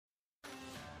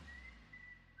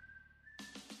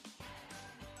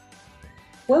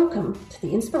Welcome to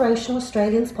the Inspirational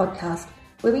Australians podcast,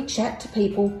 where we chat to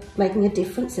people making a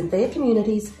difference in their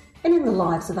communities and in the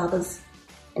lives of others.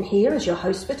 And here is your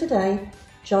host for today,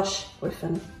 Josh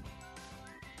Griffin.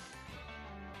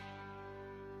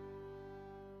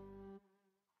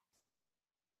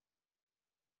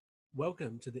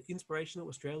 Welcome to the Inspirational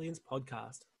Australians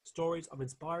podcast, stories of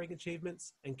inspiring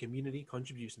achievements and community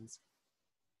contributions.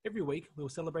 Every week, we'll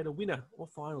celebrate a winner or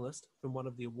finalist from one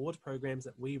of the awards programs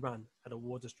that we run at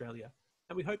Awards Australia,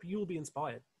 and we hope you will be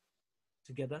inspired.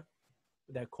 Together,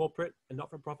 with our corporate and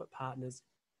not-for-profit partners,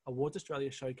 Awards Australia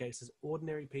showcases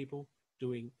ordinary people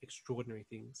doing extraordinary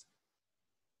things.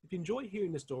 If you enjoy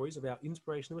hearing the stories of our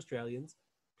Inspirational Australians,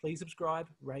 please subscribe,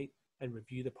 rate, and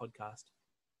review the podcast.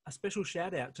 A special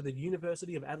shout out to the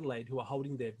University of Adelaide, who are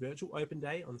holding their virtual open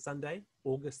day on Sunday,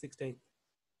 August 16th.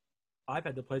 I've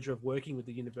had the pleasure of working with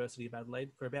the University of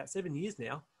Adelaide for about 7 years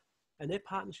now, and their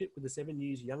partnership with the 7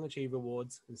 News Young Achiever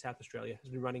Awards in South Australia has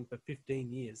been running for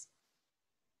 15 years.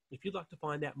 If you'd like to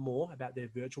find out more about their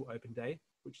virtual open day,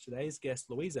 which today's guest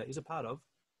Louisa is a part of,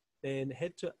 then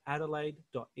head to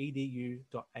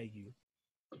adelaide.edu.au.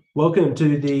 Welcome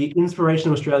to the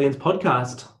Inspirational Australians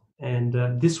podcast,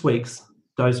 and this week's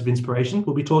Dose of Inspiration,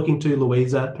 we'll be talking to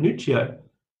Louisa Panuccio.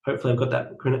 Hopefully I've got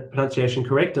that pronunciation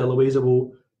correct. Louisa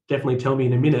will definitely tell me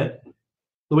in a minute.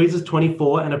 Louisa's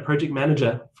 24 and a project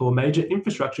manager for major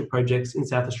infrastructure projects in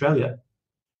South Australia.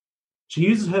 She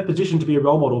uses her position to be a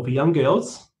role model for young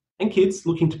girls and kids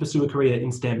looking to pursue a career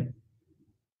in STEM.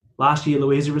 Last year,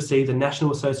 Louisa received the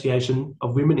National Association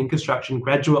of Women in Construction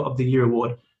Graduate of the Year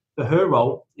Award for her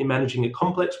role in managing a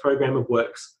complex program of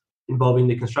works involving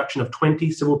the construction of 20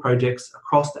 civil projects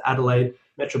across the Adelaide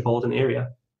metropolitan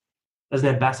area. As an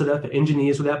ambassador for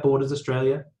Engineers Without Borders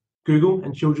Australia, Google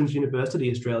and Children's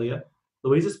University Australia,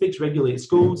 Louisa speaks regularly at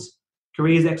schools,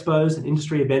 careers expos and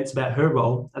industry events about her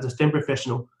role as a STEM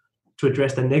professional to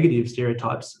address the negative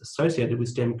stereotypes associated with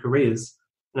STEM careers.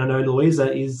 And I know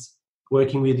Louisa is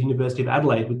working with the University of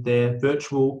Adelaide with their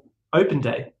virtual open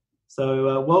day.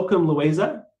 So welcome,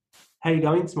 Louisa. How are you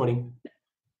going this morning?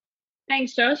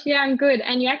 Thanks, Josh. Yeah, I'm good.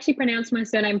 And you actually pronounced my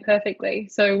surname perfectly,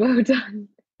 so well done.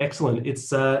 Excellent.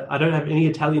 It's I don't have any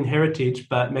Italian heritage,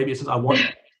 but maybe it's just I want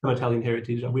some Italian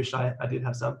heritage. I wish I did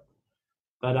have some.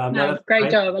 But no, great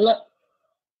job.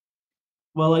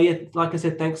 Well, yeah, like I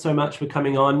said, thanks so much for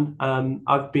coming on.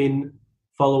 I've been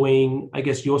following, I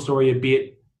guess, your story a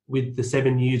bit with the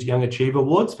 7 News Young Achiever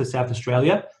Awards for South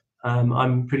Australia.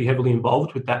 I'm pretty heavily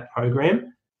involved with that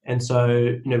program. And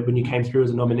so, when you came through as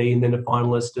a nominee and then a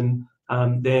finalist, and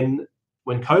then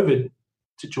when COVID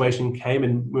situation came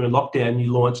and we were in lockdown,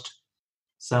 you launched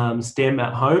some STEM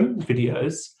at home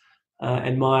videos,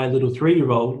 and my little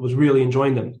 3-year-old was really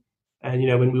enjoying them. And,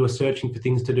 when we were searching for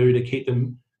things to do to keep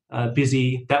them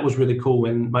busy, that was really cool.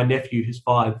 And my nephew, who's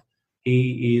 5,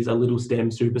 he is a little STEM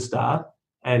superstar,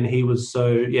 and he was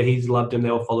he's loved them.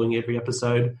 They were following every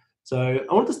episode. So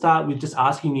I wanted to start with just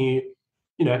asking you,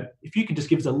 if you could just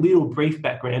give us a little brief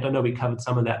background. I know we covered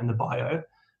some of that in the bio,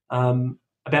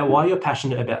 about why you're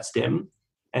passionate about STEM,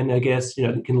 and I guess,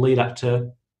 it can lead up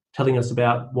to telling us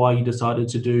about why you decided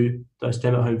to do those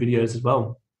STEM at home videos as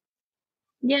well.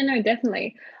 Yeah, no,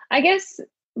 definitely. I guess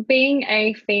being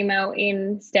a female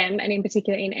in STEM and in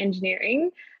particular in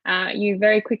engineering, you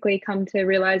very quickly come to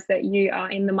realise that you are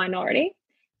in the minority,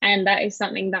 and that is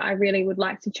something that I really would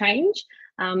like to change.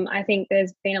 I think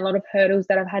there's been a lot of hurdles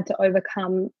that I've had to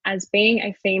overcome as being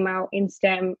a female in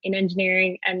STEM, in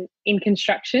engineering and in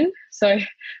construction. So I'm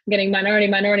getting minority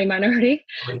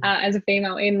as a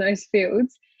female in those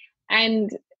fields. And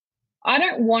I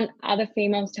don't want other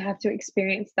females to have to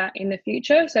experience that in the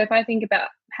future. So if I think about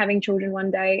having children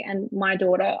one day and my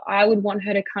daughter, I would want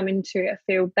her to come into a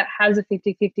field that has a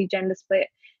 50-50 gender split,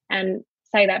 and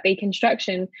say that be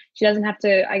construction. She doesn't have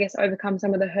to, I guess, overcome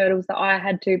some of the hurdles that I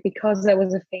had to because there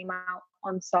was a female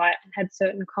on site and had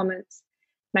certain comments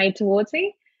made towards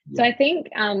me. Yeah. So I think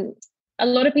a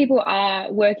lot of people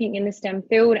are working in the STEM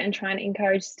field and trying to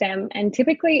encourage STEM, and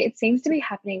typically it seems to be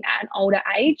happening at an older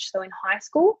age, so in high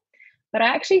school. But I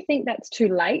actually think that's too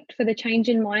late for the change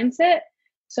in mindset.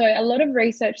 So a lot of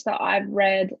research that I've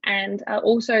read, and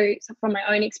also from my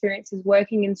own experiences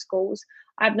working in schools,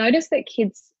 I've noticed that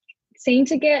kids seem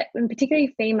to get, and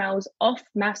particularly females, off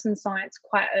maths and science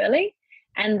quite early.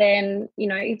 And then,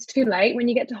 it's too late when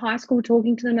you get to high school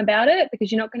talking to them about it,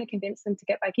 because you're not going to convince them to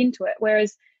get back into it.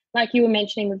 Whereas, like you were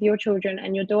mentioning with your children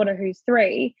and your daughter who's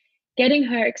 3, getting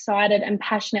her excited and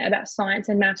passionate about science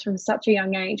and maths from such a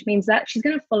young age means that she's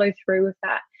going to follow through with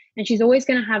that. And she's always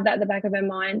going to have that at the back of her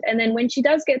mind. And then when she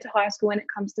does get to high school, when it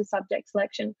comes to subject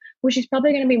selection, well, she's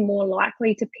probably going to be more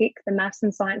likely to pick the maths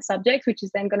and science subjects, which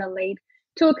is then going to lead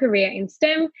to a career in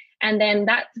STEM, and then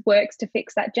that works to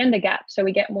fix that gender gap, so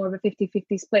we get more of a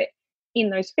 50-50 split in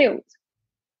those fields.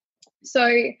 So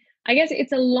I guess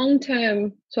it's a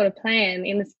long-term sort of plan,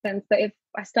 in the sense that if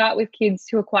I start with kids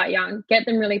who are quite young, get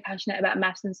them really passionate about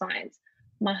maths and science,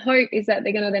 my hope is that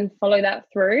they're going to then follow that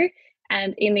through,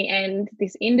 and in the end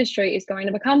this industry is going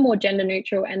to become more gender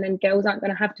neutral, and then girls aren't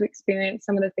going to have to experience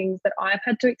some of the things that I've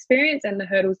had to experience and the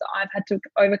hurdles that I've had to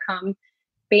overcome,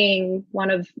 being one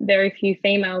of very few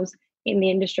females in the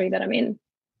industry that I'm in.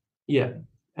 Yeah,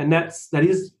 and that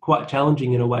is quite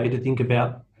challenging in a way, to think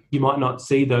about. You might not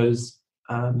see those,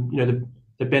 the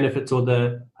benefits or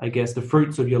the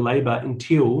fruits of your labour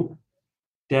until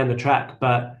down the track.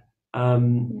 But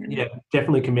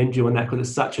definitely commend you on that, because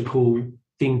it's such a cool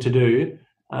thing to do.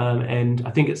 And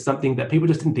I think it's something that people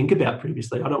just didn't think about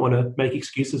previously. I don't want to make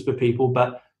excuses for people,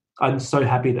 but I'm so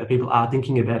happy that people are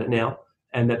thinking about it now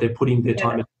and that they're putting their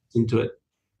time into it.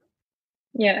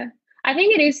 Yeah, I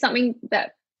think it is something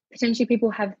that potentially people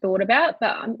have thought about,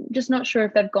 but I'm just not sure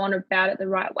if they've gone about it the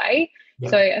right way. Yeah.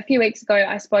 So a few weeks ago,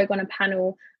 I spoke on a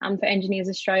panel for Engineers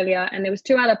Australia, and there was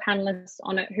 2 other panelists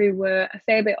on it who were a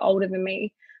fair bit older than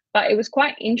me. But it was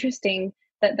quite interesting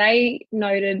that they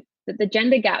noted that the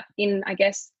gender gap in, I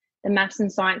guess, the maths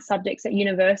and science subjects at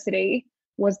university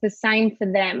was the same for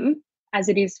them as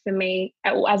it is for me,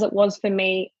 as it was for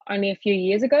me only a few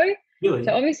years ago. Really?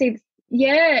 So obviously,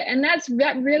 yeah, and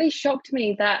that really shocked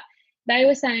me that they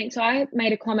were saying, so I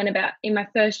made a comment about in my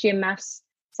first year maths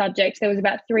subjects, there was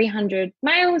about 300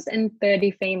 males and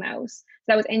 30 females. So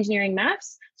that was engineering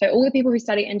maths. So all the people who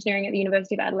study engineering at the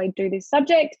University of Adelaide do this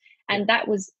subject, and that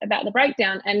was about the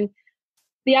breakdown. And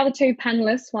the other 2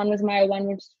 panelists, one was male, one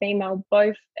was female,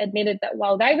 both admitted that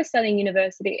while they were studying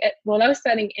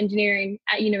engineering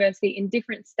at university in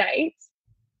different states,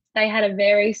 they had a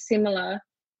very similar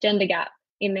gender gap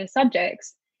in their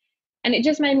subjects. And it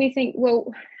just made me think,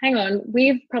 well, hang on,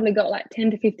 we've probably got like 10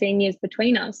 to 15 years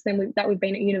between us that we've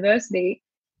been at university,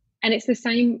 and it's the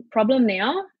same problem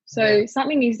now. So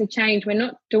something needs to change. We're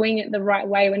not doing it the right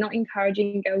way. We're not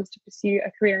encouraging girls to pursue a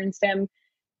career in STEM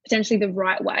potentially the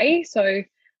right way. So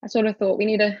I sort of thought we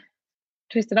need to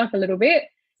twist it up a little bit.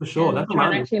 For sure. And try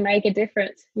and actually make a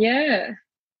difference. Yeah.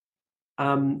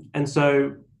 And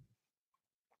so,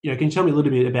 can you tell me a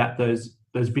little bit about those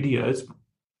videos?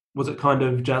 Was it kind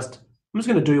of just, I'm just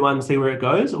going to do one and see where it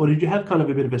goes? Or did you have kind of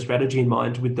a bit of a strategy in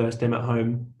mind with the STEM at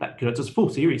Home? It's a full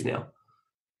series now.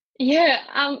 Yeah,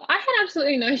 I had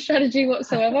absolutely no strategy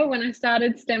whatsoever when I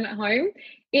started STEM at Home.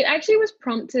 It actually was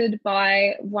prompted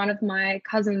by one of my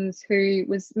cousins who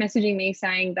was messaging me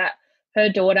saying that her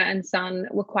daughter and son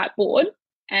were quite bored,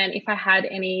 and if I had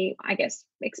any, I guess,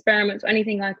 experiments or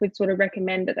anything I could sort of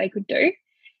recommend that they could do.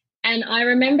 And I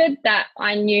remembered that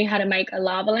I knew how to make a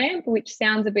lava lamp, which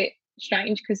sounds a bit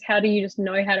strange because how do you just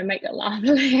know how to make a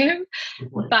lava lamp?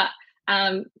 But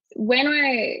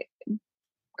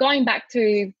going back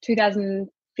to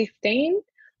 2015,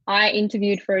 I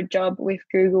interviewed for a job with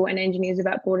Google and Engineers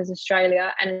Without Borders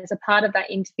Australia. And as a part of that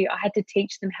interview, I had to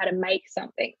teach them how to make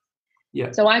something.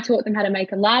 Yeah. So I taught them how to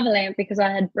make a lava lamp because I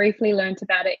had briefly learnt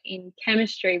about it in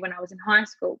chemistry when I was in high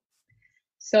school.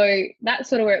 So that's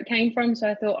sort of where it came from. So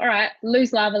I thought, all right,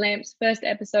 loose lava lamps, first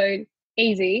episode,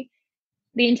 easy.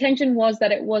 The intention was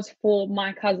that it was for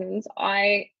my cousins.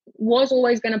 I was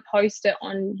always going to post it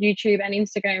on YouTube and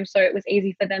Instagram so it was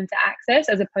easy for them to access,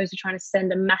 as opposed to trying to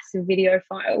send a massive video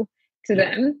file to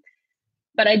them.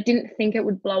 But I didn't think it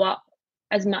would blow up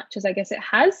as much as I guess it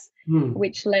has,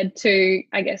 which led to,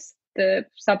 I guess, the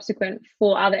subsequent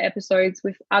 4 other episodes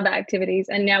with other activities.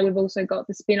 And now we've also got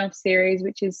the spin-off series,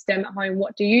 which is STEM at Home,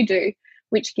 What Do You Do?,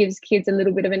 which gives kids a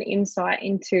little bit of an insight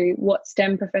into what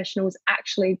STEM professionals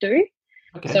actually do.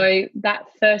 Okay. So that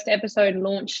first episode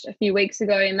launched a few weeks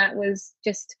ago, and that was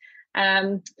just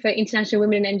for International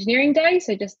Women in Engineering Day.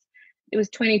 So it was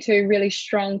 22 really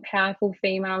strong, powerful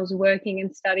females working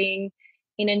and studying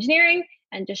in engineering,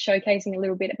 and just showcasing a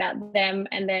little bit about them.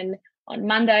 And then on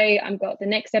Monday, I've got the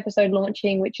next episode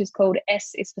launching, which is called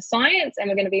S is for Science, and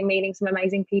we're going to be meeting some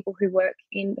amazing people who work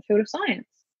in the field of science.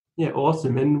 Yeah,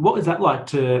 awesome. And what is that like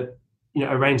to,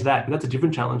 arrange that? Because that's a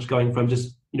different challenge, going from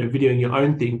just, videoing your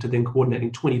own thing to then coordinating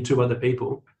 22 other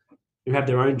people who have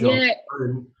their own jobs, their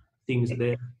own things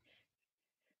there.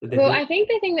 Well, I think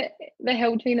the thing that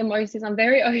helped me the most is I'm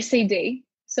very OCD.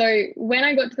 So when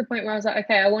I got to the point where I was like,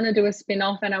 okay, I want to do a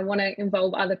spin-off and I want to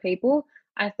involve other people,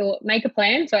 I thought, make a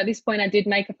plan. So at this point, I did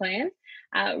make a plan,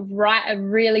 write a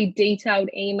really detailed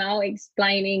email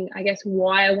explaining, I guess,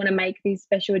 why I want to make these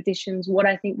special editions, what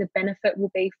I think the benefit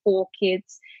will be for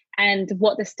kids, and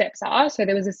what the steps are. So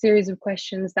there was a series of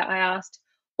questions that I asked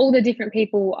all the different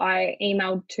people I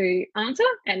emailed to answer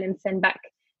and then send back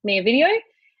me a video.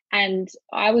 And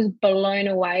I was blown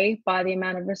away by the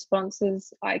amount of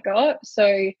responses I got.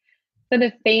 So for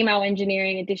the female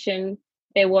engineering edition,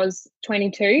 there was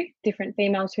 22 different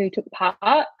females who took part.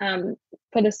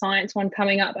 For the science one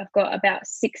coming up, I've got about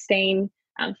 16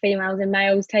 females and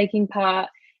males taking part.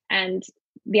 And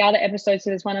the other episodes, so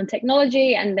there's one on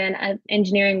technology and then an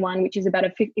engineering one, which is about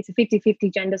it's a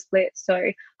 50-50 gender split.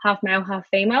 So half male, half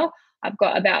female. I've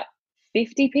got about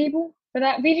 50 people for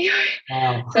that video.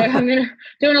 Wow. So I'm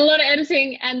doing a lot of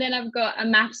editing. And then I've got a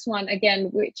maths one again,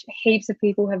 which heaps of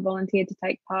people have volunteered to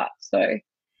take part. So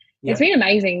it's been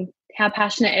amazing how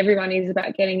passionate everyone is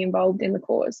about getting involved in the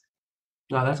cause.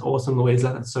 No, that's awesome,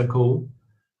 Louisa. That's so cool.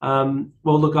 Well,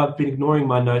 look, I've been ignoring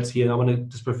my notes here. I want to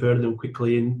just refer to them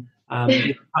quickly. And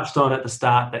you touched on at the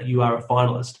start that you are a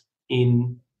finalist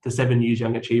in the 7 News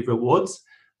Young Achiever Awards.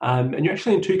 And you're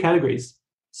actually in 2 categories.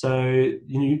 So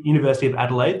University of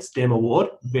Adelaide STEM Award,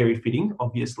 very fitting,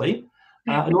 obviously,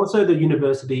 and also the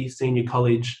University Senior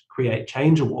College Create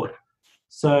Change Award.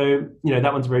 So,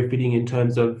 that one's very fitting in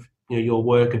terms of, your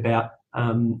work about,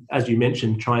 as you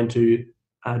mentioned, trying to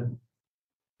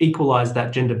equalise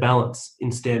that gender balance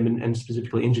in STEM and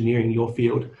specifically engineering, your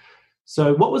field.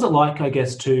 So what was it like, I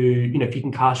guess, to, if you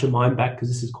can cast your mind back, because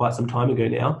this is quite some time ago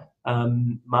now,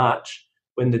 March,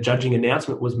 when the judging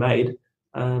announcement was made,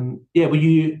 were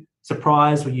you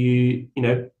surprised? Were you,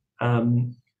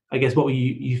 I guess, what were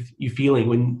you feeling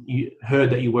when you heard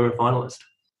that you were a finalist?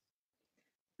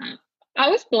 I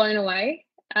was blown away.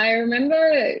 I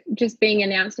remember just being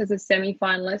announced as a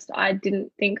semi-finalist. I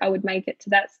didn't think I would make it to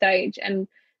that stage, and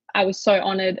I was so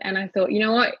honoured. And I thought, you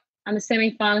know what? I'm a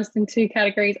semi-finalist in 2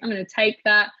 categories. I'm going to take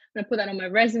that. I'm going to put that on my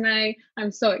resume.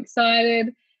 I'm so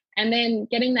excited. And then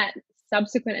getting that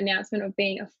subsequent announcement of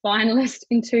being a finalist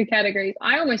in 2 categories,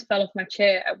 I almost fell off my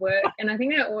chair at work. And I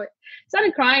think I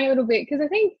started crying a little bit, because I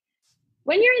think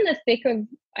when you're in the thick of,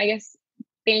 I guess,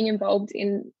 being involved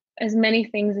in as many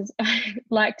things as I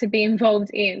like to be involved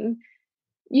in,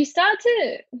 you start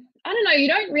to, I don't know, you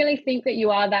don't really think that you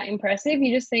are that impressive.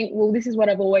 You just think, well, this is what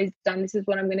I've always done. This is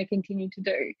what I'm going to continue to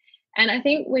do. And I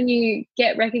think when you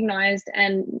get recognised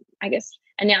and, I guess,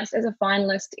 announced as a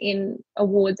finalist in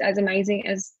awards as amazing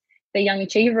as the Young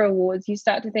Achiever Awards, you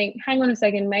start to think, hang on a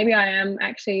second, maybe I am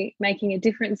actually making a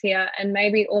difference here, and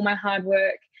maybe all my hard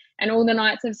work and all the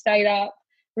nights I've stayed up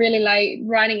really late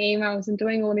writing emails and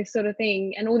doing all this sort of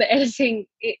thing and all the editing,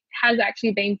 it has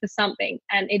actually been for something,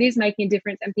 and it is making a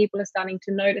difference, and people are starting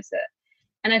to notice it.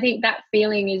 And I think that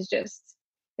feeling is just,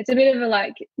 it's a bit of a,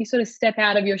 like, you sort of step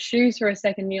out of your shoes for a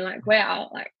second and you're like, wow,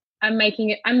 like I'm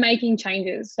making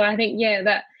changes. So I think,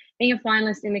 that being a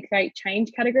finalist in the Create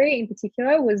Change category in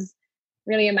particular was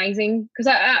really amazing, because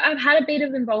I've had a bit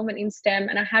of involvement in STEM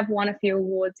and I have won a few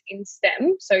awards in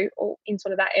STEM, so in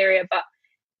sort of that area, but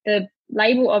the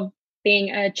label of being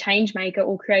a change maker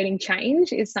or creating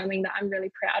change is something that I'm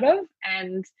really proud of.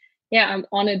 And I'm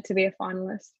honoured to be a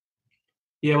finalist.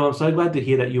 Yeah, well, I'm so glad to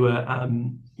hear that you were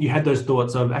you had those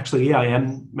thoughts of actually, I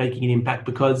am making an impact,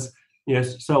 because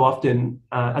so often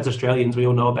as Australians we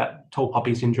all know about tall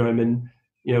poppy syndrome, and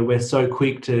we're so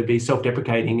quick to be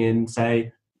self-deprecating and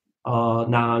say, oh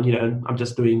no, I'm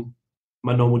just doing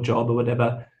my normal job or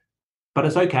whatever. But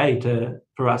it's okay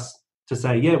for us to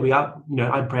say, we are,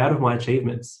 I'm proud of my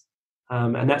achievements.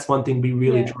 And that's one thing we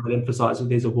really try to emphasize with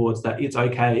these awards, that it's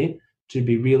okay to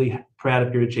be really proud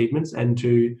of your achievements and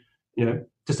to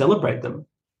celebrate them,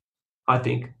 I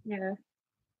think. Yeah,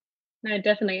 no,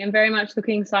 definitely. I'm very much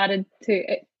looking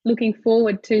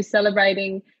forward to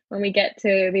celebrating when we get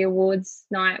to the awards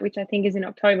night, which I think is in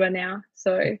October now.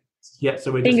 So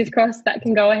so we're fingers crossed that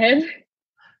can go ahead.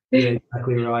 Yeah,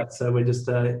 exactly right. So we're just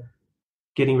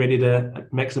getting ready to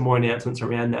make some more announcements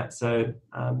around that. So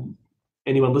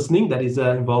anyone listening that is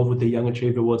involved with the Young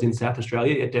Achiever Awards in South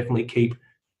Australia, definitely keep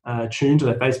tuned to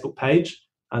their Facebook page,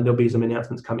 and there'll be some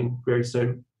announcements coming very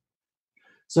soon.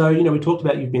 So, we talked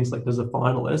about you've been selected as a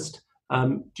finalist.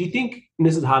 Do you think, and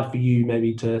this is hard for you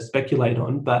maybe to speculate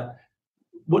on, but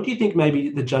what do you think maybe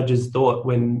the judges thought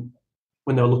when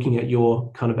they were looking at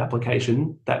your kind of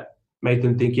application that made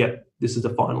them think, this is a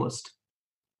finalist?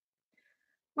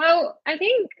 Well, I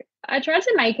think I tried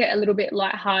to make it a little bit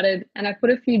lighthearted, and I put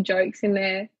a few jokes in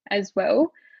there as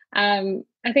well.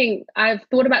 I think I've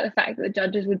thought about the fact that the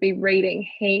judges would be reading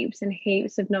heaps and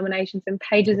heaps of nominations and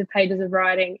pages of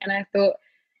writing, and I thought,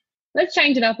 let's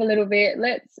change it up a little bit.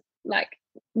 Let's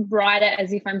write it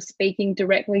as if I'm speaking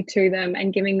directly to them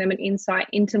and giving them an insight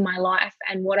into my life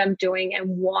and what I'm doing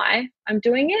and why I'm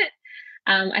doing it.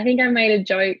 I think I made a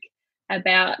joke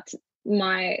about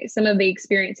some of the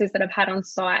experiences that I've had on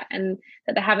site, and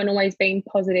that they haven't always been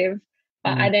positive.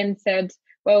 But I then said,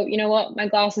 well, you know what, my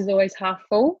glass is always half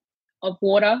full of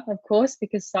water, of course,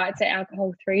 because sites are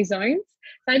alcohol-free zones.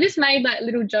 So I just made like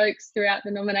little jokes throughout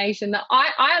the nomination that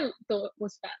I thought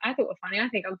was fun. I thought were funny. I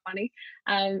think I'm funny.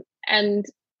 And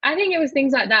I think it was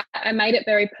things like that. I made it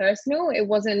very personal. It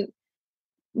wasn't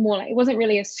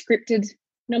really a scripted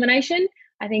nomination.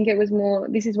 I think it was more,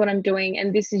 this is what I'm doing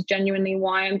and this is genuinely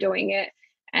why I'm doing it.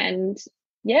 And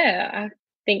yeah, I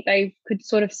think they could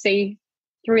sort of see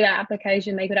through that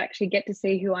application, they could actually get to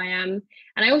see who I am.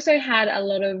 And I also had a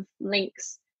lot of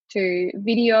links to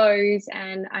videos,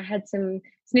 and I had some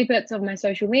snippets of my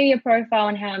social media profile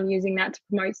and how I'm using that to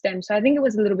promote STEM. So I think it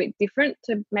was a little bit different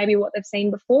to maybe what they've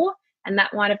seen before, and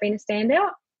that might have been a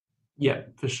standout. Yeah,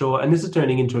 for sure. And this is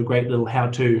turning into a great little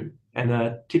how-to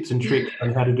and tips and tricks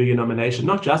on how to do your nomination,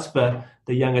 not just for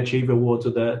the Young Achiever Awards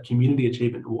or the Community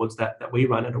Achievement Awards that we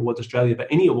run at Awards Australia, but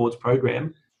any awards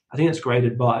program. I think that's great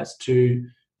advice. You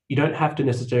don't have to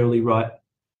necessarily write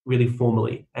really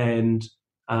formally and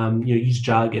use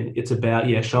jargon. It's about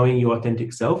showing your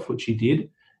authentic self, which you did,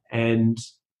 and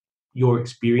your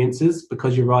experiences,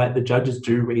 because you're right, the judges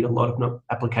do read a lot of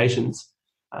applications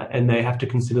and they have to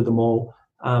consider them all.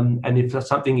 And if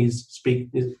something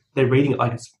they're reading it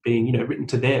like it's being written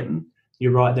to them,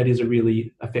 you're right, that is a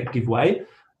really effective way.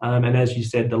 And as you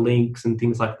said, the links and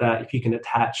things like that, if you can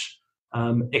attach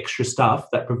extra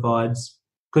stuff that provides,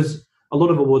 because a lot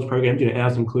of awards programs,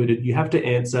 ours included, you have to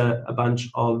answer a bunch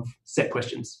of set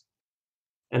questions.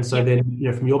 And so then,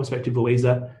 from your perspective,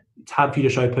 Louisa, it's hard for you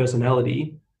to show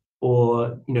personality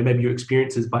or, maybe your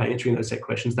experiences by answering those set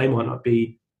questions. They might not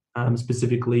be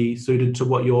specifically suited to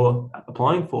what you're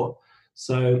applying for.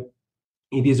 So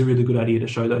it is a really good idea to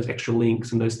show those extra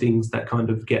links and those things that kind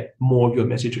of get more of your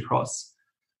message across.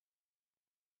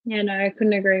 Yeah, no, I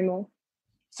couldn't agree more.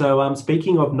 So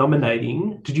speaking of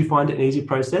nominating, did you find it an easy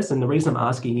process? And the reason I'm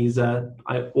asking is I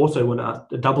also want to ask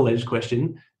a double-edged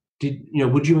question.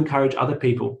 Would you encourage other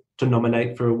people to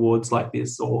nominate for awards like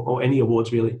this or any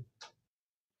awards really?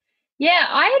 Yeah,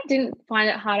 I didn't find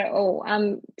it hard at all.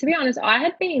 To be honest, I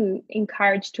had been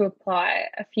encouraged to apply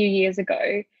a few years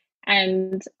ago,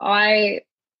 and I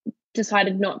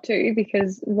decided not to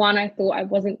because, one, I thought I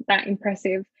wasn't that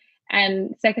impressive,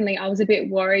 and secondly, I was a bit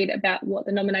worried about what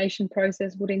the nomination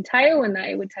process would entail and that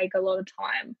it would take a lot of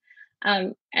time.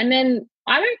 And then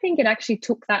I don't think it actually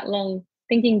took that long.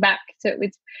 Thinking back to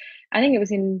it, I think it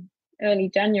was in early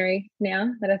January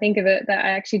now that I think of it, that I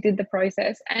actually did the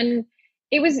process. And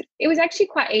it was actually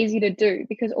quite easy to do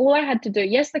because all I had to do,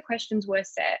 yes, the questions were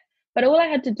set, but all I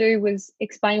had to do was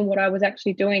explain what I was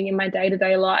actually doing in my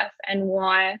day-to-day life and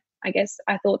why I guess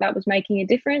I thought that was making a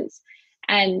difference.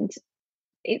 And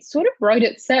it sort of wrote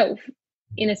itself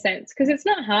in a sense, because it's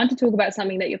not hard to talk about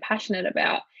something that you're passionate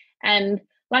about. And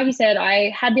like you said, I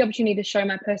had the opportunity to show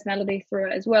my personality through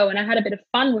it as well. And I had a bit of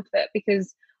fun with it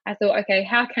because I thought, okay,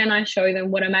 how can I show them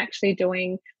what I'm actually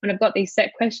doing when I've got these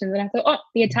set questions? And I thought,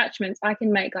 the attachments, I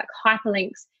can make like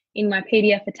hyperlinks in my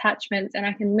PDF attachments and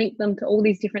I can link them to all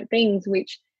these different things,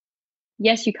 which,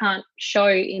 yes, you can't show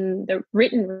in the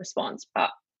written response,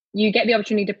 but you get the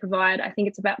opportunity to provide, I think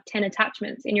it's about 10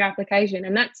 attachments in your application.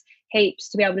 And that's heaps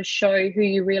to be able to show who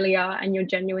you really are and your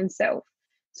genuine self.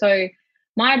 So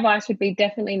my advice would be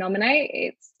definitely nominate.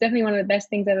 It's definitely one of the best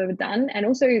things I've ever done. And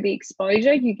also the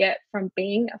exposure you get from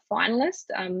being a finalist,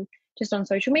 just on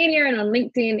social media and on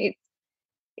LinkedIn,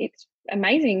 it's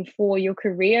amazing for your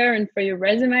career and for your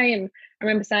resume. And I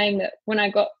remember saying that when I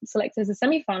got selected as a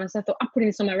semi-finalist, I thought, I'm putting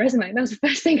this on my resume. That was the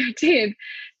first thing I did.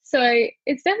 So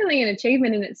it's definitely an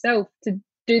achievement in itself to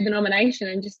do the nomination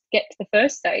and just get to the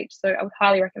first stage. So I would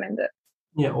highly recommend it.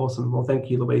 Yeah, awesome. Well, thank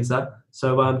you, Louisa.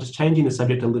 So just changing the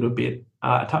subject a little bit,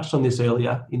 I touched on this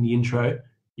earlier in the intro.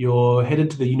 You're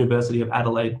headed to the University of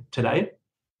Adelaide today.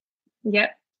 Yep.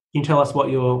 Can you tell us what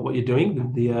you're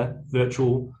doing, the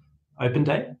virtual open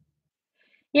day?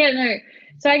 Yeah, no.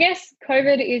 So I guess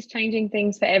COVID is changing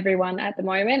things for everyone at the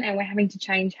moment, and we're having to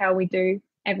change how we do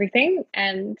everything.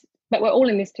 But we're all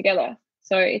in this together.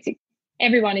 So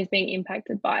everyone is being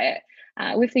impacted by it.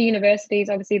 With the universities,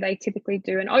 obviously, they typically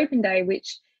do an open day,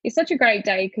 which is such a great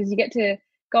day because you get to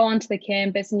go onto the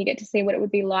campus and you get to see what it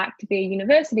would be like to be a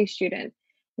university student.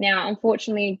 Now,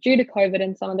 unfortunately, due to COVID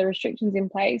and some of the restrictions in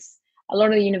place, a lot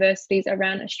of the universities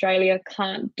around Australia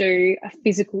can't do a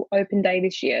physical open day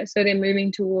this year. So they're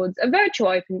moving towards a virtual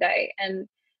open day. And,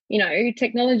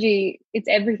 technology, it's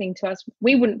everything to us.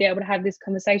 We wouldn't be able to have this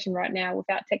conversation right now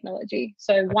without technology.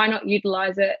 So why not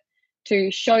utilize it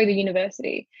to show the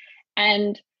university?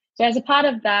 And So as a part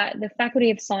of that, the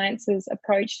Faculty of Sciences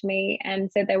approached me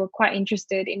and said they were quite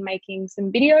interested in making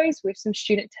some videos with some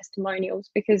student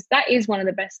testimonials, because that is one of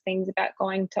the best things about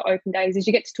going to open days is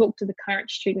you get to talk to the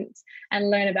current students and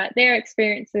learn about their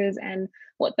experiences and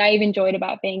what they've enjoyed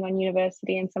about being on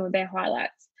university and some of their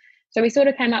highlights. So we sort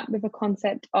of came up with a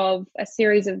concept of a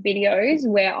series of videos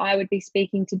where I would be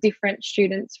speaking to different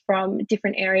students from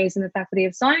different areas in the Faculty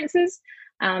of Sciences,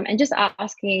 and just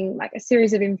asking like a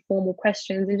series of informal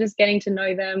questions and just getting to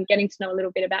know them, getting to know a little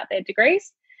bit about their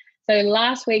degrees. So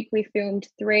last week we filmed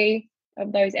 3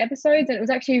 of those episodes, and it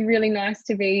was actually really nice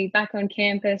to be back on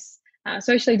campus,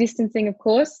 socially distancing, of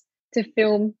course, to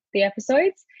film the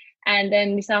episodes. And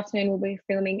then this afternoon we'll be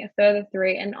filming a further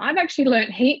 3. And I've actually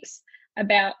learnt heaps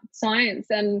about science,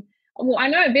 and well, I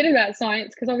know a bit about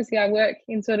science because obviously I work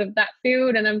in sort of that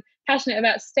field and I'm passionate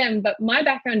about STEM, but my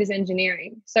background is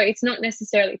engineering, so it's not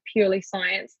necessarily purely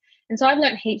science. And so I've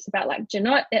learned heaps about like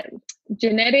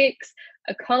genetics,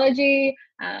 ecology,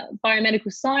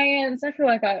 biomedical science. I feel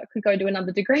like I could go do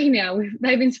another degree now.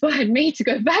 They've inspired me to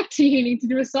go back to uni to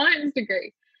do a science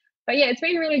degree. But yeah, it's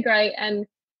been really great, and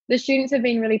the students have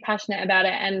been really passionate about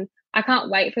it, and I can't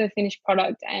wait for the finished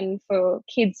product and for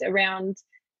kids around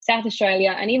South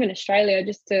Australia and even Australia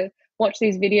just to watch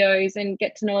these videos and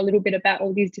get to know a little bit about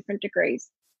all these different degrees.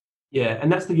 Yeah,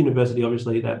 and that's the university,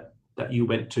 obviously, that you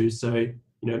went to. So, you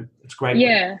know, it's great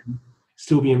Yeah. to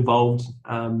still be involved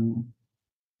and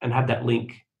have that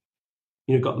link.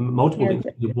 You know, got multiple links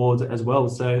to the boards as well.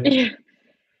 So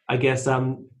I guess, you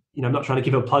know, I'm not trying to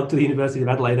give a plug to the University of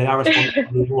Adelaide. They are responsible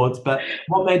for the awards, but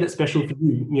what made it special for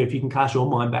you, you know, if you can cast your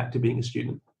mind back to being a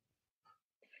student?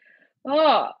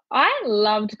 Oh, I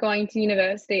loved going to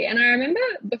university. And I remember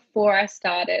before I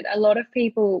started, a lot of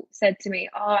people said to me,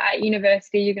 oh, at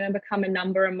university, you're going to become a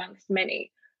number amongst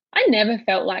many. I never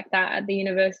felt like that at the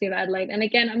University of Adelaide. And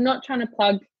again, I'm not trying to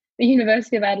plug the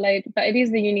University of Adelaide, but it is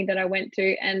the uni that I went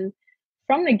to. And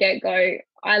from the get-go,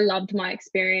 I loved my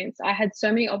experience. I had so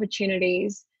many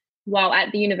opportunities while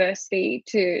at the university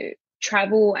to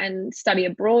travel and study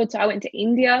abroad. So I went to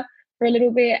India for a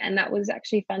little bit, and that was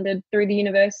actually funded through the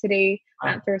university,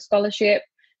 through a scholarship.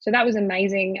 So that was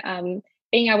amazing.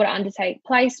 Being able to undertake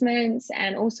placements,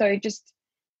 and also just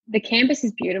the campus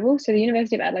is beautiful. So the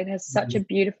University of Adelaide has such a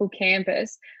beautiful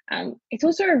campus. It's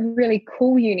also a really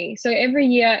cool uni. So every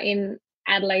year in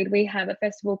Adelaide, we have a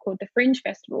festival called the Fringe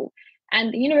Festival,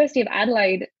 and the University of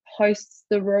Adelaide hosts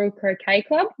the Royal Croquet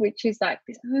Club, which is like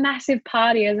this massive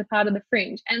party as a part of the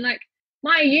Fringe. And like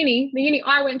my uni, the uni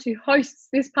I went to, hosts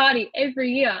this party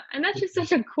every year. And that's just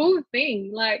such a cool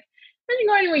thing. Like, imagine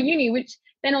going to a uni, which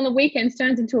then on the weekends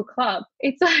turns into a club.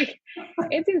 It's like,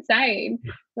 it's insane.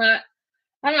 But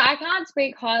I don't know, I can't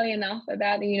speak highly enough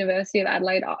about the University of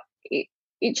Adelaide.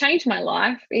 It changed my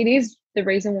life. It is the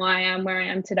reason why I am where I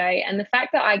am today. And the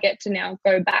fact that I get to now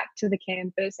go back to the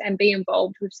campus and be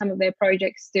involved with some of their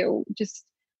projects still, just,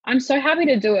 I'm so happy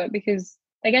to do it because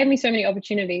they gave me so many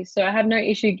opportunities. So I have no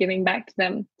issue giving back to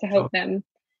them to help them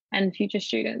and future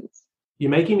students.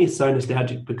 You're making me so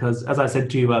nostalgic because, as I said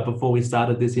to you before we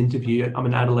started this interview, I'm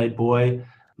an Adelaide boy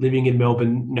living in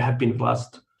Melbourne, you know, have been for the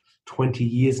last 20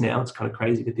 years now. It's kind of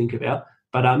crazy to think about.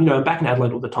 But, you know, I'm back in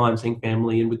Adelaide all the time, seeing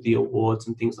family and with the awards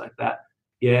and things like that.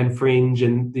 Yeah, and Fringe,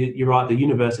 and you're right, the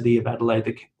University of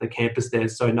Adelaide, the campus there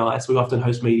is so nice. We often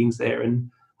host meetings there,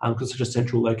 and because it's such a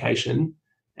central location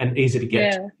and easy to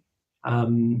get to.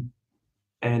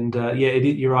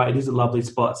 You're right, it is a lovely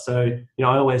spot. So, you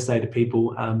know, I always say to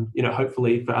people, you know,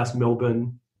 hopefully for us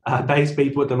Melbourne-based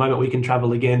people at the moment, we can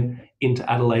travel again into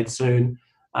Adelaide soon.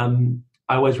 I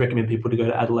always recommend people to go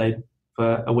to Adelaide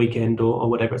for a weekend or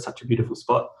whatever. It's such a beautiful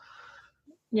spot.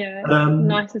 Yeah,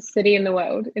 nicest city in the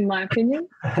world, in my opinion.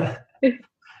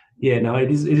 Yeah, no,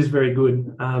 it is very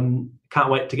good. Can't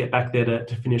wait to get back there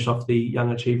to finish off the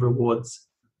Young Achiever Awards.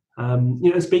 You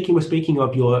know, we're speaking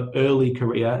of your early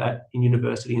career in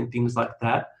university and things like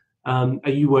that. Are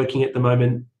you working at the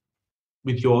moment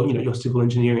with your, you know, your civil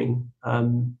engineering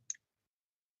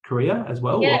career as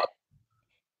well? Yeah.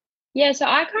 Yeah, so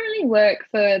I currently work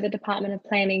for the Department of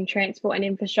Planning, Transport and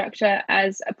Infrastructure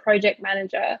as a project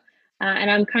manager.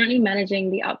 And I'm currently managing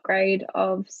the upgrade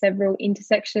of several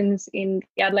intersections in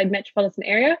the Adelaide metropolitan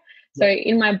area. So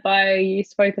in my bio, you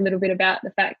spoke a little bit about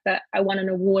the fact that I won an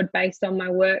award based on my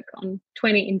work on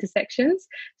 20 intersections.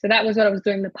 So that was what I was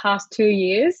doing the past 2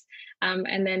 years.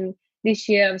 And then this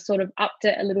year I've sort of upped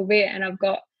it a little bit, and I've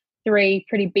got 3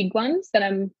 pretty big ones that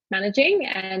I'm managing.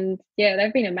 And yeah,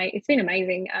 they've been amazing. It's been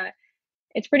amazing.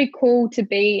 It's pretty cool to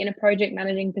be in a project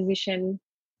managing position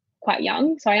quite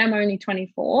young. So I am only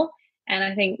 24. And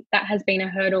I think that has been a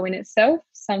hurdle in itself,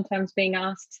 sometimes being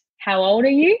asked, how old are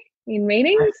you? in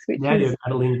meetings, which Now is you're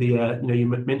battling the, you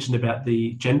mentioned about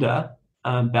the gender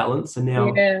balance and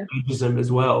now yeah, ageism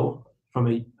as well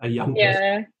from a young person.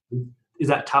 yeah. Is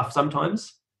that tough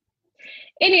sometimes?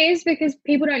 It is because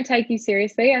people don't take you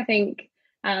seriously. I think,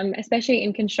 especially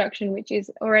in construction, which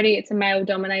is already it's a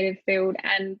male-dominated field,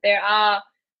 and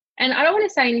and I don't want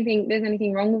to say anything. There's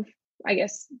anything wrong with, I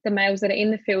guess, the males that are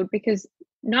in the field because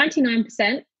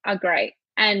 99% are great,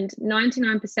 and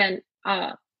 99%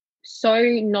 are so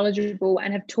knowledgeable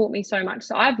and have taught me so much.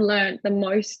 So I've learned the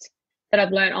most that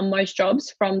I've learned on most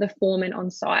jobs from the foreman on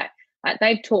site. Like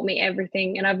they've taught me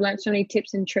everything, and I've learned so many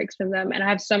tips and tricks from them, and I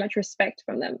have so much respect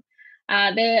from them.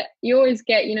 You always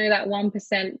get, that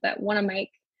 1% that want to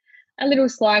make a little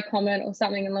sly comment or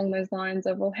something along those lines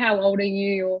of, well, how old are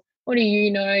you? Or what do you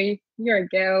know? You're a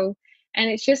girl. And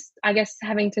it's just, I guess,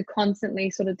 having to constantly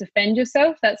sort of defend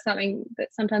yourself. That's something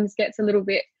that sometimes gets a little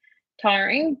bit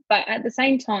tiring. But at the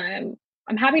same time,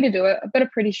 I'm happy to do it. I've got a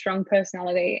pretty strong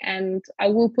personality and I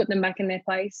will put them back in their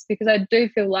place because I do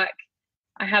feel like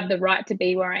I have the right to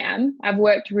be where I am. I've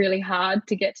worked really hard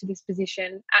to get to this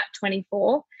position at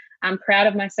 24. I'm proud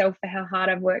of myself for how hard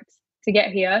I've worked to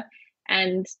get here.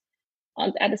 And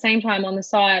at the same time, on the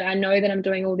side, I know that I'm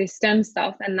doing all this STEM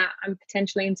stuff and that I'm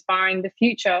potentially inspiring the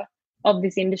future of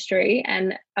this industry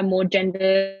and a more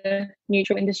gender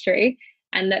neutral industry,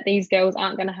 and that these girls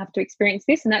aren't going to have to experience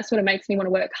this. And that sort of makes me want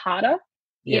to work harder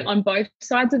on both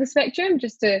sides of the spectrum,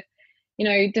 just to,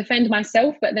 defend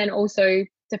myself, but then also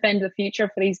defend the future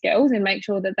for these girls and make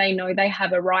sure that they know they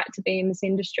have a right to be in this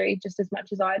industry just as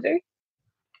much as I do.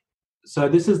 So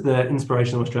this is the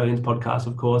Inspirational Australians podcast,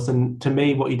 of course. And to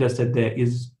me, what you just said there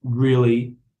is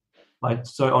really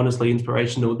so honestly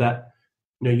inspirational that,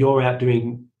 you're out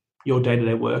doing your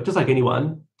day-to-day work, just like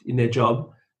anyone in their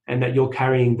job, and that you're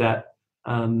carrying that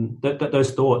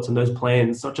those thoughts and those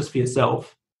plans, not just for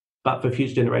yourself, but for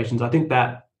future generations. I think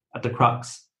that at the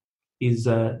crux is,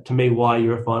 to me, why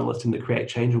you're a finalist in the Create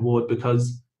Change Award,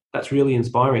 because that's really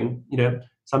inspiring.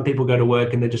 Some people go to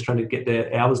work and they're just trying to get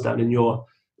their hours done, and you're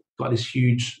got this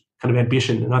huge kind of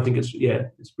ambition, and I think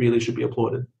it's really should be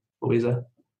applauded, Louisa.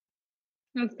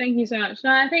 Well, thank you so much. No,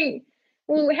 I think,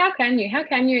 well, how can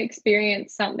you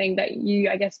experience something that you,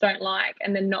 I guess, don't like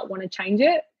and then not want to change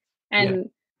it?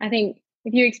 And I think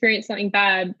if you experience something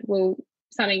bad, well,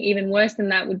 something even worse than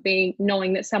that would be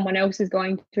knowing that someone else is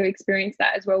going to experience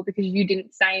that as well because you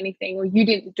didn't say anything or you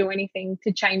didn't do anything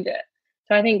to change it.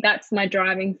 So I think that's my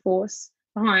driving force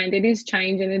behind it, is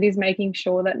change, and it is making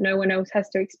sure that no one else has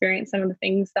to experience some of the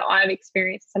things that I've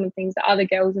experienced, some of the things that other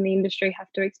girls in the industry have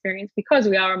to experience, because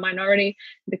we are a minority.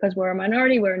 Because we're a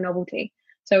minority, we're a novelty.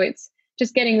 So it's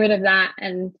just getting rid of that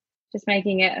and just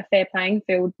making it a fair playing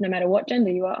field no matter what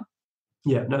gender you are.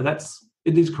 Yeah, no,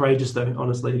 it is courageous though,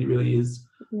 honestly, it really is.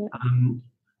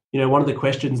 Yeah. One of the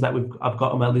questions that I've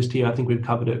got on my list here, I think we've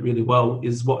covered it really well,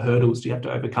 is what hurdles do you have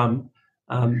to overcome?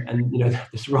 And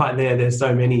just right there's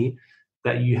so many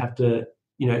that you have to,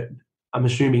 I'm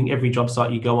assuming every job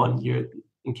site you go on, you're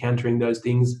encountering those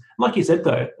things. Like you said,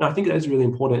 though, and I think that is really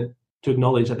important to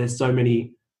acknowledge that there's so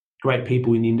many great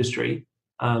people in the industry.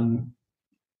 That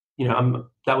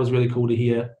was really cool to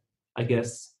hear, I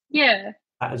guess. Yeah.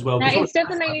 As well. No, it's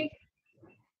definitely,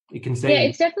 you can see. Yeah,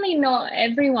 it's definitely not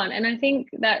everyone. And I think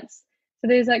so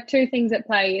there's two things at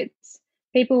play. It's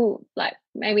people like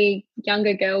maybe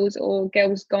younger girls or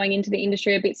girls going into the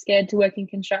industry a bit scared to work in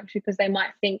construction because they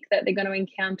might think that they're going to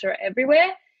encounter it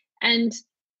everywhere. And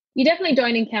you definitely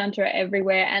don't encounter it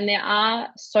everywhere. And there are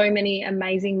so many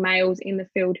amazing males in the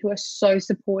field who are so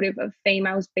supportive of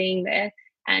females being there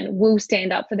and will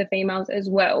stand up for the females as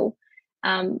well.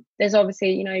 There's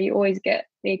obviously, you always get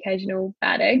the occasional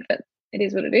bad egg, but it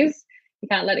is what it is. You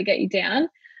can't let it get you down.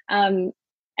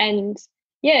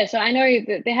 So I know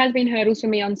that there has been hurdles for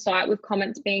me on site with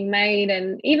comments being made,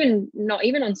 and even not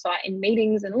even on site, in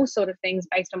meetings and all sort of things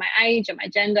based on my age and my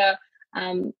gender.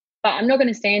 But I'm not going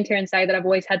to stand here and say that I've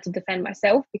always had to defend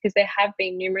myself, because there have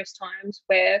been numerous times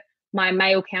where my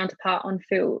male counterpart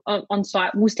on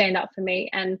site will stand up for me,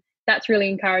 and that's really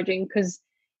encouraging, because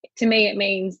to me it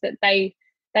means that they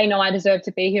know I deserve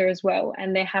to be here as well,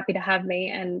 and they're happy to have me,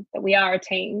 and that we are a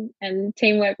team, and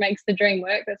teamwork makes the dream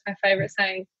work. That's my favorite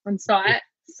saying on site.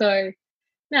 So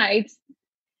no,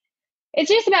 it's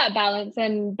just about balance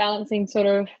and balancing sort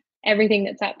of everything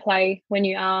that's at play when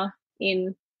you are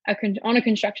on a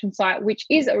construction site, which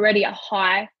is already a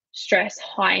high stress,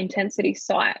 high intensity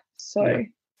site. So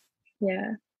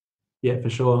yeah, for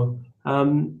sure.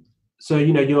 So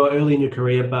you're early in your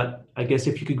career, but I guess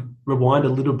if you could rewind a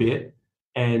little bit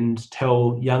and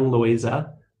tell young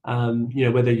Louisa,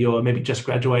 whether you're maybe just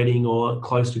graduating or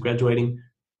close to graduating,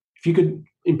 if you could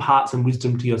impart some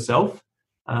wisdom to yourself,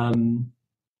 as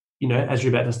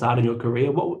you're about to start in your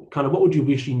career? What would you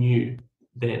wish you knew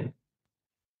then?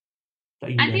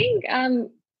 I think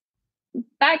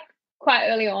back quite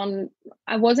early on,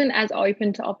 I wasn't as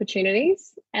open to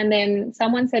opportunities. And then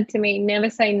someone said to me, never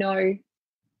say no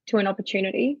to an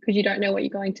opportunity because you don't know what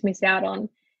you're going to miss out on.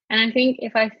 And I think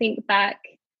if I think back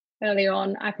early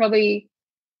on, I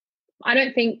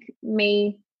don't think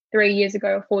me 3 years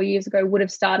ago or 4 years ago would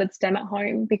have started STEM at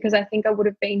home, because I think I would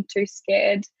have been too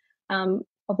scared of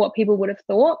what people would have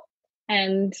thought,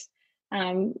 and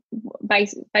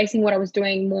basing what I was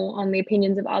doing more on the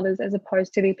opinions of others as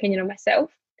opposed to the opinion of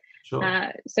myself.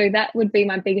 Sure. So that would be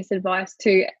my biggest advice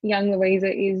to young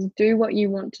Louisa, is do what you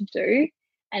want to do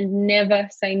and never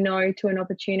say no to an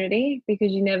opportunity,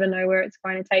 because you never know where it's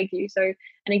going to take you. So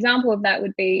an example of that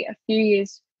would be a few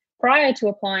years prior to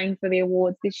applying for the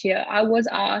awards this year, I was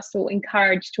asked or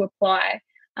encouraged to apply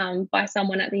by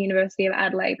someone at the University of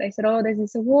Adelaide. They said, oh, there's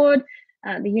this award.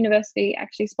 The university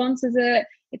actually sponsors it.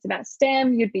 It's about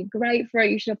STEM. You'd be great for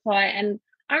it. You should apply. And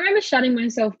I remember shutting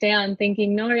myself down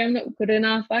thinking, no, I'm not good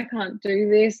enough. I can't do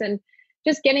this. And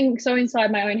just getting so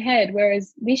inside my own head.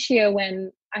 Whereas this year,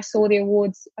 when I saw the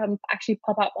awards actually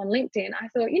pop up on LinkedIn, I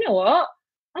thought, you know what?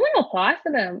 I'm going to apply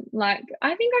for them. Like,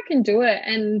 I think I can do it.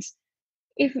 And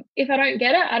if I don't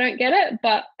get it, I don't get it.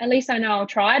 But at least I know I'll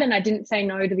try it, and I didn't say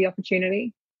no to the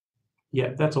opportunity. Yeah,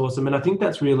 that's awesome. And I think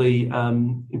that's really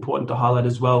important to highlight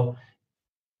as well,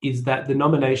 is that the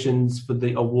nominations for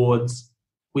the awards,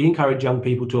 we encourage young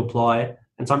people to apply.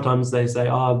 And sometimes they say,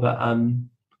 but I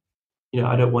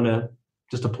don't want to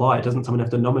just apply. Doesn't someone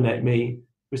have to nominate me?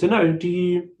 We say, no, do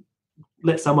you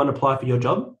let someone apply for your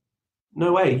job?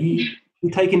 No way. You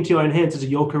take into your own hands. This is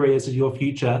your career, this is your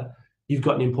future. You've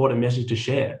got an important message to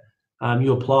share.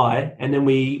 You apply, and then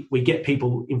we get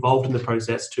people involved in the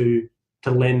process to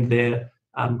lend their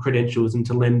credentials and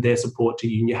to lend their support to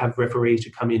you. And you have referees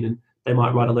who come in and they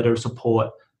might write a letter of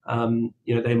support. You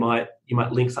might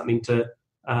link something to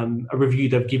a review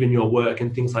they've given your work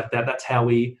and things like that. That's how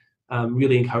we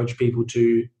really encourage people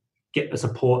to get the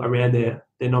support around their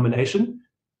nomination.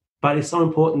 But it's so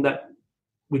important that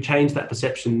we change that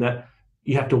perception that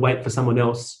you have to wait for someone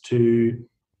else to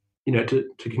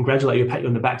congratulate you, pat you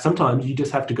on the back. Sometimes you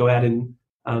just have to go out and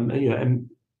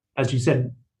as you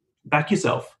said, back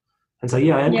yourself and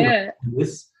say, I am going to do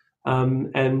this.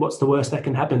 And what's the worst that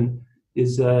can happen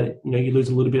is, you lose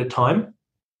a little bit of time,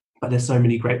 but there's so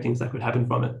many great things that could happen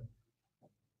from it.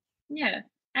 Yeah.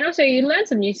 And also you learn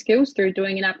some new skills through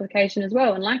doing an application as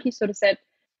well. And like you sort of said,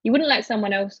 you wouldn't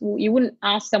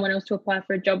ask someone else to apply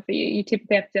for a job for you. You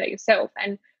typically have to do it yourself.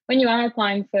 And when you are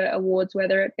applying for awards,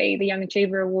 whether it be the Young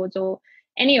Achiever Awards or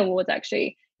any awards,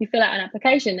 actually, you fill out an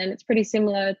application, and it's pretty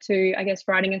similar to, I guess,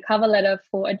 writing a cover letter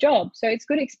for a job. So it's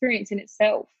good experience in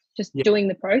itself, just doing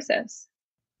the process.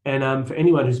 And for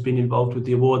anyone who's been involved with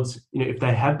the awards, if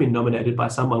they have been nominated by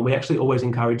someone, we actually always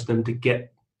encourage them to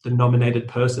get the nominated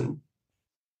person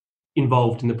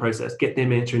involved in the process, get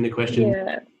them answering the question,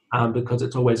 because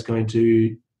it's always going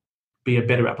to be a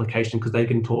better application, because they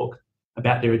can talk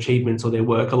about their achievements or their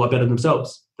work a lot better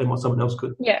themselves than what someone else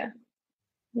could. Yeah,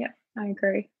 I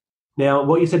agree. Now,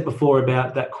 what you said before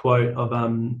about that quote of,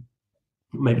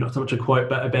 maybe not so much a quote,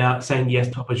 but about saying yes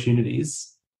to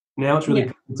opportunities. Now it's really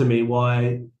clear to me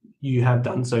why you have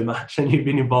done so much and you've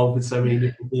been involved with so many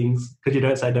different things, because you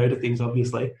don't say no to things,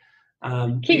 obviously.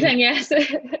 Keep saying yes.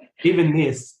 Even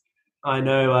this, I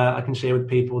know I can share with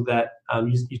people that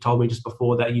you told me just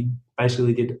before that you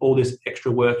basically did all this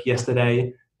extra work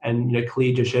yesterday and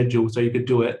cleared your schedule so you could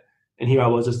do it. And here I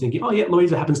was just thinking,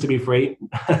 Louisa happens to be free.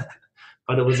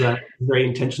 But it was very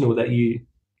intentional that you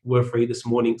were free this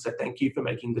morning. So thank you for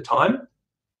making the time.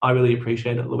 I really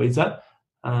appreciate it, Louisa.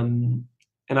 And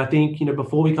I think,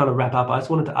 before we kind of wrap up, I just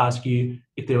wanted to ask you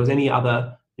if there was any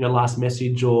other, last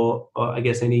message or I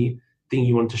guess anything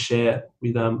you wanted to share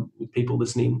with people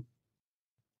listening.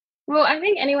 Well, I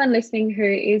think anyone listening who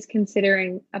is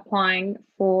considering applying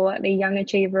for the Young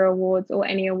Achiever Awards or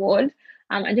any award,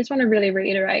 I just want to really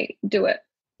reiterate, do it.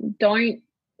 Don't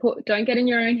get in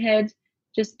your own head.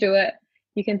 Just do it.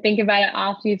 You can think about it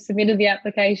after you've submitted the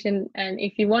application. And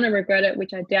if you want to regret it,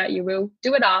 which I doubt you will,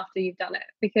 do it after you've done it.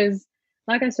 Because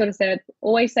like I sort of said,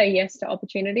 always say yes to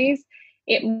opportunities.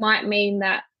 It might mean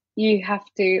that you have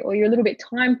to, or you're a little bit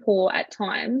time poor at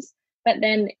times, but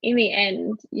then in the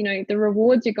end, the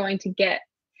rewards you're going to get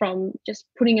from just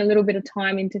putting a little bit of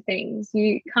time into things,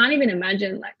 you can't even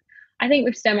imagine. Like, I think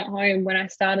with STEM at Home, when I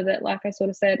started it, like I sort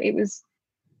of said, it was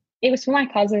for my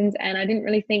cousins and I didn't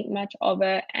really think much of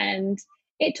it. And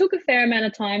it took a fair amount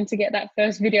of time to get that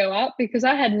first video up because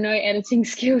I had no editing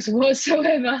skills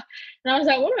whatsoever. And I was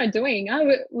like, what am I doing? I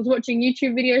was watching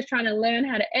YouTube videos trying to learn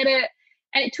how to edit.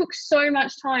 And it took so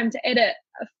much time to edit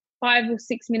a 5 or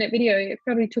 6 minute video. It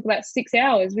probably took about 6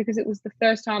 hours because it was the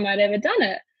first time I'd ever done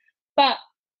it. But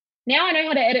now I know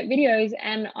how to edit videos,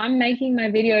 and I'm making my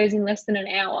videos in less than an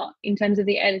hour in terms of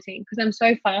the editing because I'm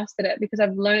so fast at it, because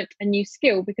I've learnt a new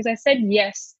skill, because I said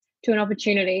yes to an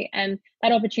opportunity, and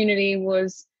that opportunity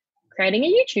was creating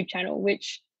a YouTube channel,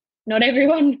 which not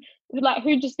everyone like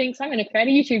who just thinks I'm going to create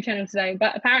a YouTube channel today,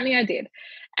 but apparently I did.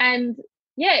 And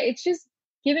yeah, it's just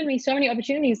given me so many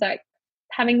opportunities, like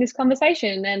having this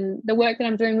conversation and the work that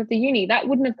I'm doing with the uni. That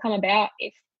wouldn't have come about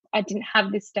if I didn't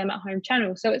have this STEM at Home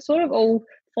channel. So it sort of all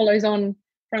follows on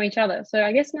from each other. So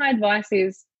I guess my advice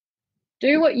is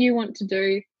do what you want to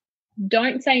do.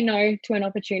 Don't say no to an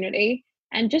opportunity,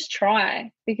 and just try,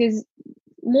 because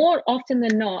more often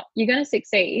than not, you're going to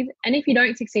succeed. And if you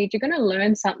don't succeed, you're going to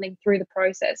learn something through the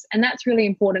process. And that's really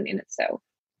important in itself.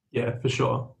 Yeah, for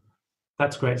sure.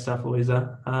 That's great stuff,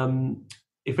 Louisa.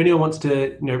 If anyone wants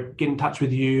to, get in touch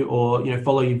with you or,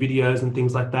 follow your videos and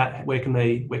things like that, where can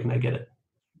they get it?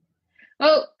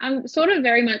 Well, I'm sort of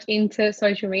very much into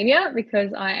social media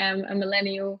because I am a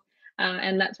millennial.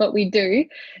 And that's what we do.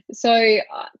 So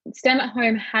STEM at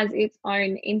Home has its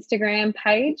own Instagram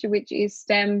page, which is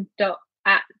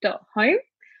stem.at.home.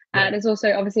 There's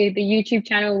also obviously the YouTube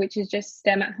channel, which is just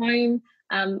STEM at Home.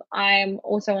 I'm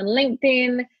also on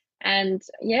LinkedIn. And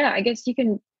yeah, I guess you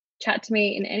can chat to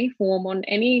me in any form on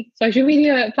any social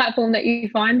media platform that you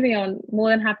find me on. More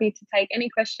than happy to take any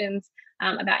questions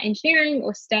about engineering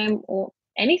or STEM or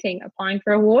anything, applying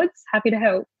for awards. Happy to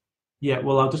help. Yeah,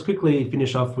 well, I'll just quickly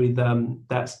finish off with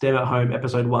that STEM at Home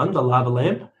episode 1, the lava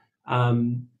lamp.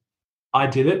 I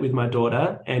did it with my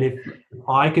daughter, and if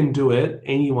I can do it,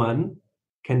 anyone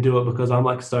can do it, because I'm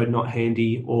like so not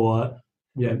handy or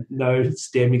no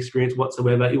STEM experience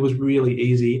whatsoever. It was really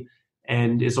easy,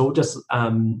 and it's all just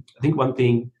I think one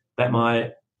thing that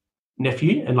my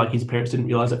nephew and like his parents didn't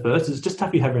realize at first is just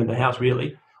stuff you have around the house,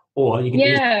 really, or you can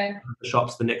use the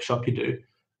shops, the next shop you do.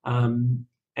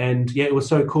 And yeah, it was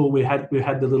so cool. We had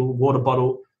the little water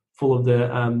bottle full of the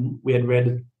we had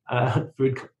red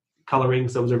food coloring,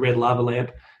 so it was a red lava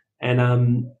lamp,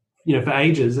 and for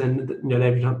ages. And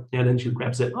every time now and then she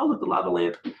grabs it. Oh, look, the lava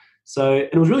lamp. So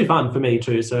and it was really fun for me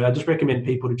too. So I just recommend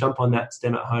people to jump on that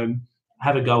STEM at Home,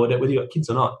 have a go at it, whether you got kids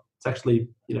or not. It's actually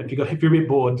if you're a bit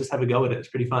bored, just have a go at it. It's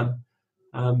pretty fun.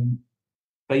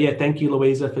 But yeah, thank you,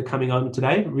 Louisa, for coming on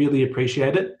today. Really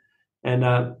appreciate it. And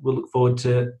we'll look forward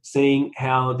to seeing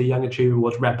how the Young Achiever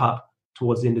Awards wrap up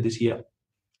towards the end of this year.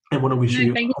 And want to wish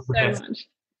you thank you all the so best. much.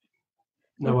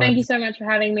 Thank you so much for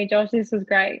having me, Josh. This was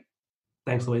great.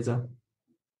 Thanks, Louisa.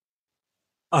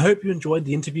 I hope you enjoyed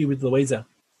the interview with Louisa.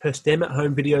 Her STEM at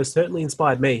Home videos certainly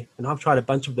inspired me, and I've tried a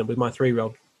bunch of them with my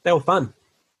 3-year-old. They were fun.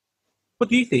 What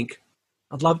do you think?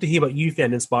 I'd love to hear what you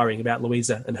found inspiring about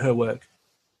Louisa and her work.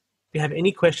 If you have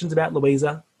any questions about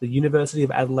Louisa, the University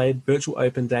of Adelaide Virtual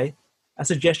Open Day, a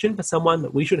suggestion for someone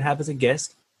that we should have as a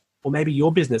guest, or maybe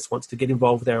your business wants to get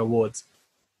involved with our awards,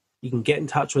 you can get in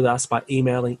touch with us by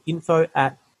emailing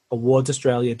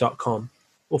info@awardsaustralia.com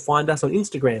or find us on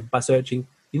Instagram by searching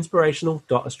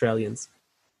inspirational.australians.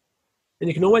 And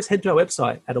you can always head to our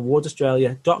website at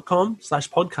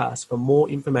awardsaustralia.com/podcast for more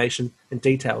information and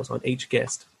details on each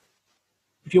guest.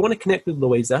 If you want to connect with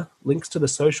Louisa, links to the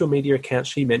social media accounts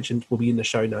she mentioned will be in the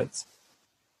show notes.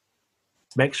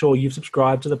 Make sure you've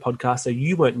subscribed to the podcast so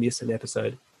you won't miss an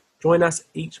episode. Join us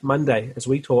each Monday as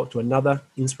we talk to another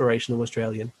inspirational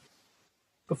Australian.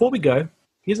 Before we go,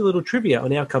 here's a little trivia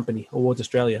on our company, Awards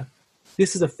Australia.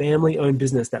 This is a family-owned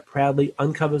business that proudly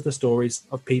uncovers the stories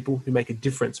of people who make a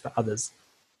difference for others.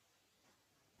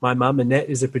 My mum, Annette,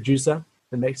 is a producer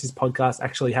and makes this podcast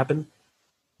actually happen.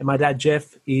 And my dad,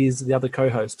 Jeff, is the other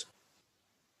co-host.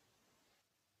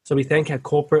 So we thank our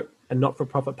corporate and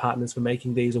not-for-profit partners for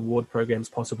making these award programs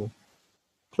possible.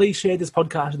 Please share this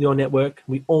podcast with your network.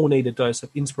 We all need a dose of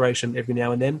inspiration every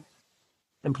now and then.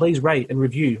 And please rate and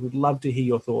review. We'd love to hear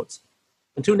your thoughts.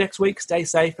 Until next week, stay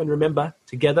safe and remember,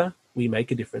 together we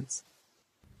make a difference.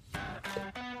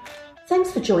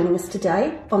 Thanks for joining us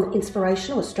today on the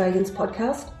Inspirational Australians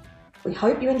podcast. We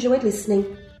hope you enjoyed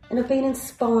listening and have been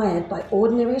inspired by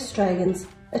ordinary Australians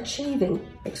achieving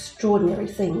extraordinary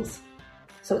things.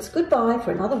 So it's goodbye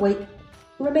for another week.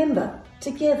 Remember,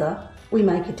 together we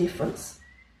make a difference.